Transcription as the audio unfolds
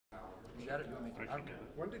got it.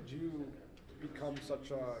 When did you become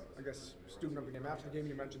such a, I guess, student of the game? After the game,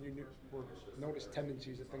 you mentioned you noticed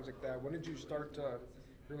tendencies and things like that. When did you start to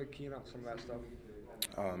really keen on some of that stuff?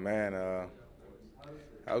 Oh man,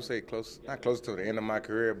 I would say not close to the end of my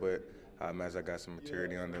career, but as I got some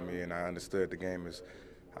maturity under me and I understood the game is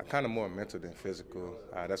kind of more mental than physical.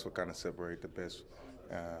 That's what kind of separate the best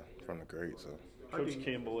from the great. So. Coach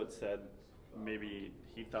Campbell had said maybe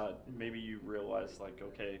he thought maybe you realized like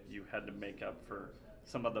okay you had to make up for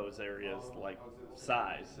some of those areas like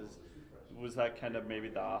size. Was that kind of maybe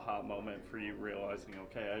the aha moment for you realizing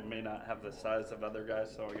okay I may not have the size of other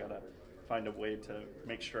guys so I gotta find a way to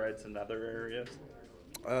make strides in other areas?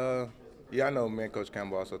 Yeah, I know. Me and Coach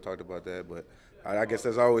Campbell also talked about that, but I guess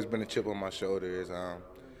there's always been a chip on my shoulder. Is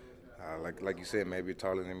like you said, maybe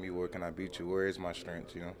taller than me. Where can I beat you? Where is my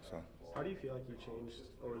strength? You know. So. How do you feel like you changed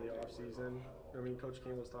over the offseason? I mean, Coach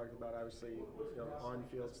Campbell's talked about obviously,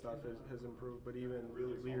 on-field stuff has improved, but even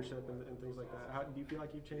leadership and things like that. How do you feel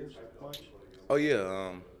like you've changed much? Oh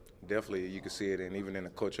yeah, definitely. You can see it, and even in the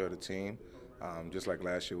culture of the team. Just like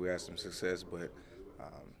last year, we had some success, but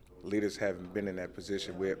leaders haven't been in that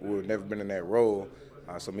position. We've never been in that role.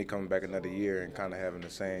 So me coming back another year and kind of having the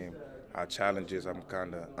same challenges, I'm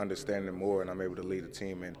kind of understanding more, and I'm able to lead the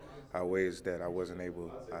team in ways that I wasn't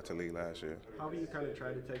able to lead last year. How have you kind of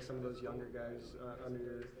tried to take some of those younger guys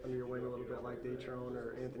under your wing a little bit, like Datrone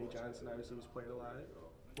or Anthony Johnson? Obviously, he's played a lot.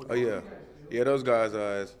 Oh yeah. Those guys.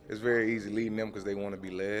 It's very easy leading them because they want to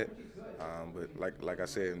be led. But like I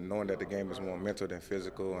said, knowing that the game is more mental than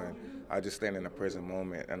physical, and I just stand in the present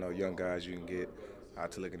moment. I know young guys you can get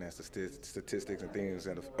to looking at statistics and things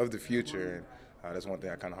of the future, and that's one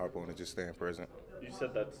thing I kind of harp on, is just staying present. You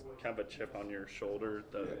said that's kind of a chip on your shoulder,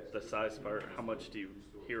 the size part. How much do you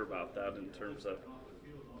hear about that in terms of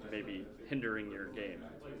maybe hindering your game?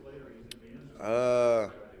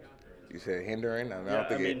 You said hindering?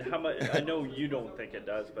 How much? I know you don't think it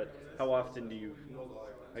does, but how often do you,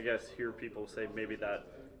 I guess, hear people say maybe that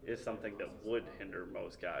is something that would hinder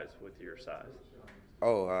most guys with your size?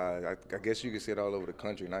 Oh, I guess you can see it all over the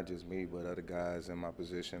country, not just me, but other guys in my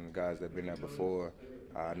position, guys that have been there before.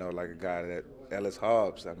 I know like a guy that Ellis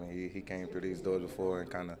Hobbs. I mean, he came through these doors before and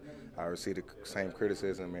kind of received the same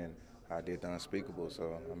criticism, and I did the unspeakable.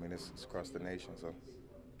 So I mean, it's across the nation. So.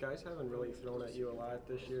 Guys haven't really thrown at you a lot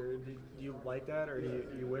this year. Do you like that, or do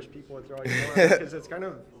you wish people would throw at you more? Because it's kind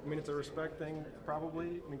of, I mean, it's a respect thing probably, I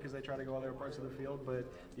mean, because they try to go other parts of the field, but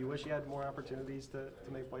do you wish you had more opportunities to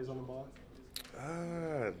make plays on the ball?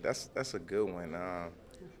 That's a good one.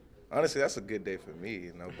 Honestly, that's a good day for me.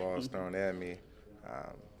 No balls thrown at me.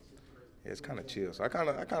 It's kind of chill. So I kind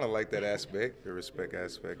of like that aspect, the respect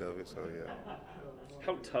aspect of it. So yeah.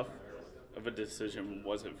 How tough of a decision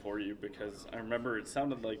was it for you? Because I remember it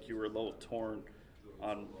sounded like you were a little torn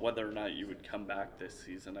on whether or not you would come back this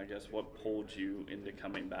season. I guess what pulled you into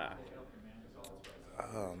coming back?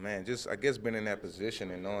 Oh man, just I guess being in that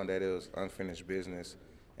position and knowing that it was unfinished business,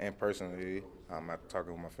 and personally, I'm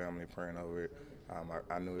talking with my family, praying over it.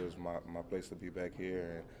 I knew it was my place to be back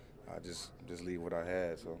here, and I just leave what I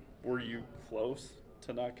had. So. Were you close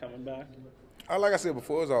to not coming back? Like I said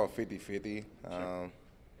before, it was all 50-50.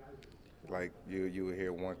 Like you would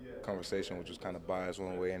hear one conversation which was kind of biased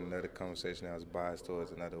one way, and another conversation that was biased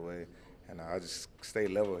towards another way, and I just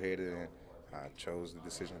stayed level-headed, and I chose the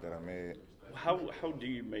decision that I made. How do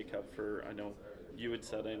you make up for? I know you had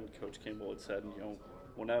said, and Coach Campbell had said,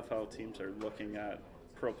 when NFL teams are looking at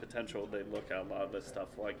pro potential, they look at a lot of this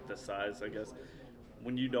stuff like the size. I guess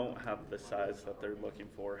when you don't have the size that they're looking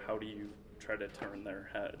for, how do you try to turn their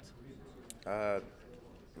heads?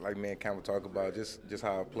 Like me and Campbell talk about, just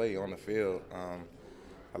how I play on the field.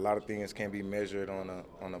 A lot of things can be measured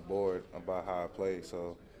on a board about how I play.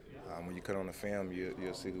 So when you cut on the film,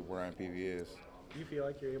 you'll see who Brian Peavy is. Do you feel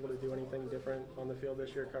like you're able to do anything different on the field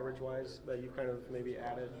this year, coverage-wise, that you've kind of maybe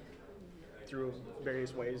added through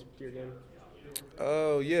various ways to your game?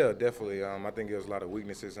 Oh yeah, definitely. I think there's a lot of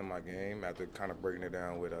weaknesses in my game after kind of breaking it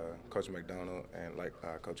down with Coach McDonald and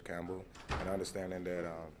Coach Campbell, and understanding that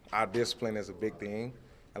our discipline is a big thing.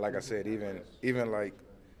 And like I said, even like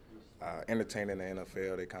entertaining the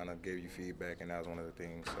NFL, they kind of gave you feedback, and that was one of the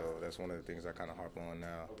things. So that's one of the things I kind of harp on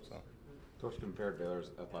now. So. Coach, compared Baylor's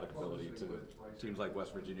athletic ability to teams like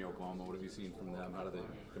West Virginia, Oklahoma, what have you seen from them? How do they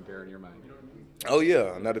compare in your mind? Oh,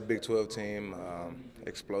 yeah, another Big 12 team,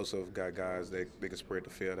 explosive, got guys that they can spread the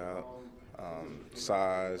field out,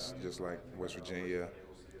 size, just like West Virginia.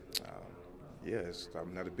 It's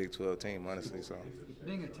another Big 12 team, honestly. So.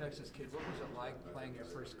 Being a Texas kid, what was it like playing your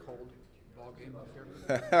first cold ball game up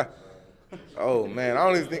here? Oh, man,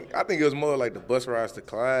 I think it was more like the bus rides to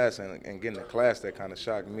class and getting to class that kind of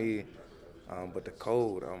shocked me. But the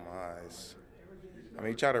cold, oh my eyes. I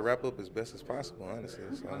mean, you try to wrap up as best as possible, honestly.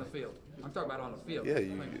 So. On the field. I'm talking about on the field. Yeah,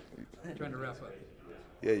 Trying to wrap up.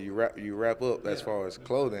 Yeah, you wrap up as far as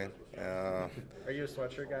clothing. Are you a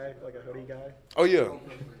sweatshirt guy, like a hoodie guy? Oh yeah,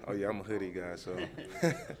 I'm a hoodie guy. So.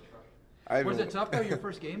 Was it tough though, your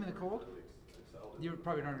first game in the cold? You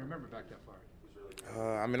probably don't remember back that far.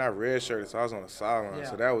 I mean, I redshirted, so I was on the sideline, Yeah.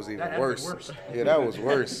 so that was even That had to be worse. worse. Yeah, that was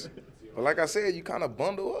worse. But like I said, you kind of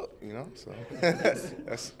bundle up, you know. So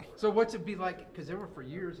that's So what's it be like? Because there were for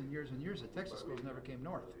years and years and years that Texas schools never came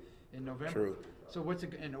north in November. True. So what's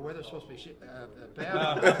it? And the weather's supposed to be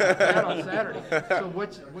bad on Saturday. So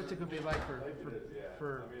what's it gonna be like for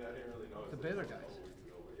the Baylor guys?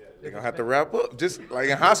 they're gonna have to wrap up. Just like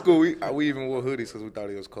in high school, we even wore hoodies because we thought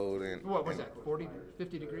it was cold and What was that? 40,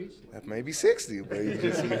 50 degrees? maybe 60, but you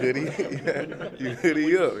hoodie, you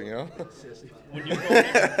hoodie up, you know.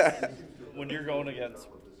 When you're going against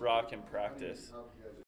Brock in practice,